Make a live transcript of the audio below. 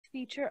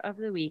Feature of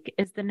the week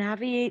is the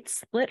Naviate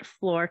Split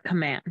Floor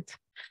command.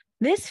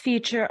 This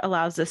feature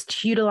allows us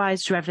to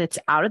utilize Revit's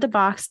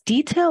out-of-the-box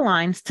detail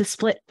lines to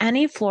split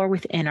any floor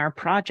within our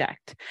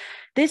project.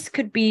 This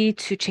could be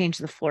to change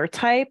the floor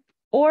type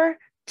or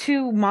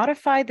to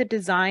modify the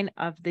design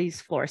of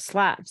these floor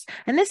slabs.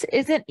 And this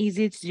isn't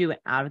easy to do in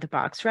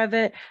out-of-the-box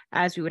Revit,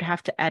 as we would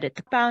have to edit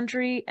the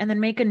boundary and then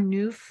make a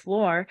new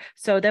floor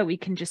so that we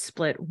can just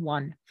split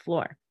one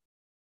floor.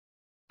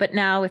 But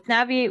now with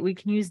Naviate, we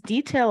can use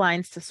detail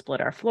lines to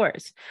split our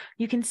floors.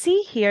 You can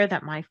see here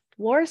that my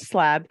floor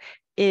slab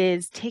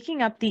is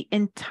taking up the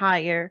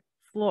entire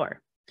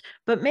floor.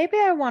 But maybe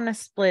I want to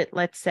split,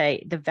 let's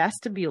say, the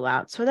vestibule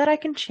out so that I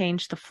can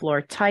change the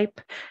floor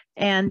type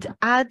and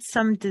add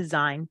some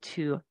design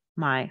to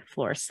my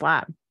floor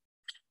slab.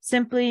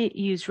 Simply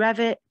use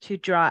Revit to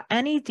draw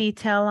any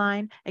detail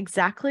line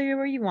exactly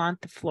where you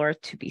want the floor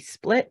to be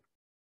split.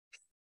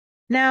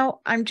 Now,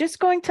 I'm just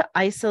going to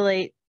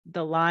isolate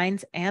the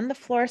lines and the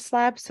floor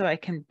slab so I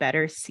can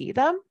better see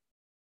them.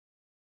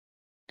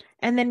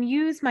 And then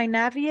use my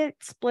Naviate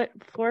Split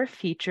Floor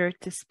feature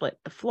to split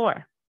the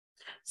floor.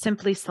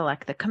 Simply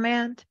select the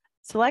command,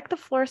 select the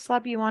floor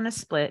slab you want to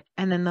split,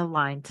 and then the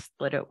line to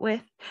split it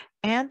with.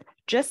 And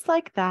just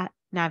like that,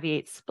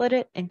 Naviate split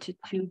it into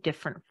two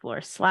different floor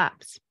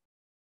slabs.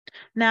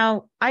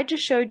 Now, I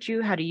just showed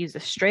you how to use a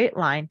straight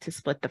line to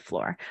split the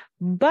floor,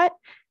 but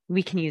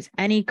we can use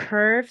any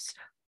curves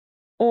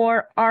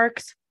or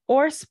arcs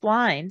or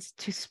splines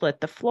to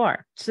split the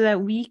floor so that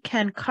we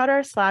can cut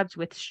our slabs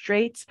with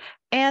straights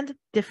and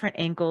different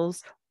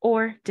angles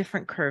or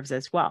different curves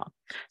as well.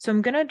 So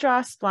I'm going to draw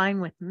a spline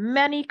with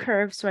many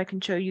curves so I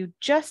can show you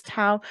just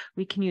how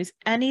we can use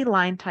any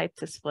line type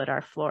to split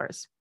our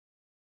floors.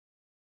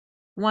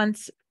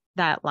 Once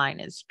that line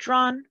is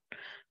drawn,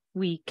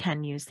 we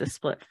can use the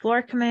split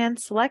floor command,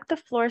 select the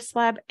floor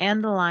slab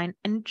and the line,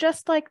 and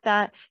just like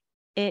that,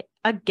 it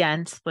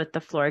again split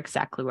the floor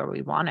exactly where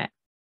we want it.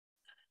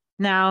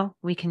 Now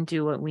we can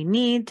do what we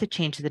need to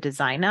change the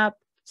design up,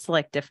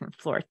 select different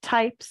floor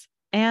types,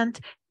 and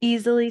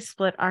easily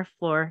split our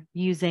floor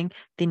using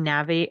the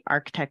Naviate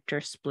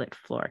Architecture Split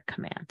Floor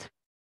command.